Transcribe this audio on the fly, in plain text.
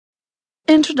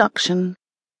Introduction.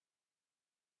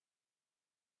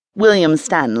 William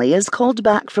Stanley is called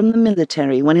back from the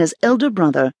military when his elder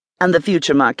brother and the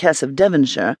future Marquess of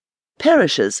Devonshire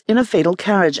perishes in a fatal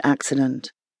carriage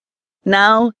accident.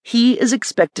 Now he is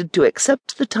expected to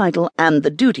accept the title and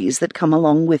the duties that come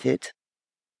along with it.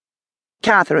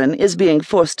 Catherine is being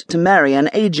forced to marry an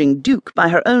aging duke by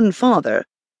her own father,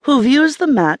 who views the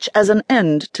match as an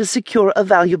end to secure a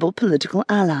valuable political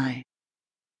ally.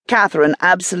 Catherine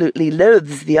absolutely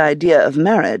loathes the idea of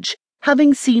marriage,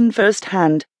 having seen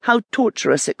firsthand how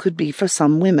torturous it could be for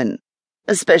some women,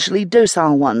 especially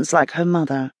docile ones like her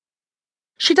mother.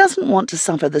 She doesn't want to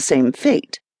suffer the same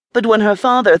fate, but when her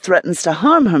father threatens to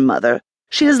harm her mother,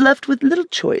 she is left with little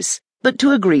choice but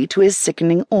to agree to his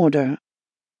sickening order.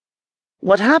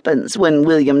 What happens when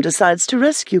William decides to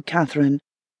rescue Catherine,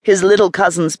 his little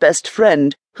cousin's best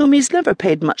friend, whom he's never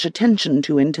paid much attention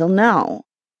to until now?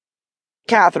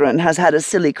 Catherine has had a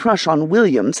silly crush on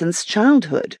William since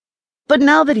childhood, but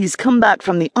now that he's come back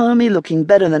from the army looking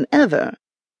better than ever,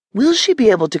 will she be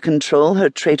able to control her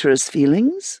traitorous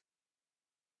feelings?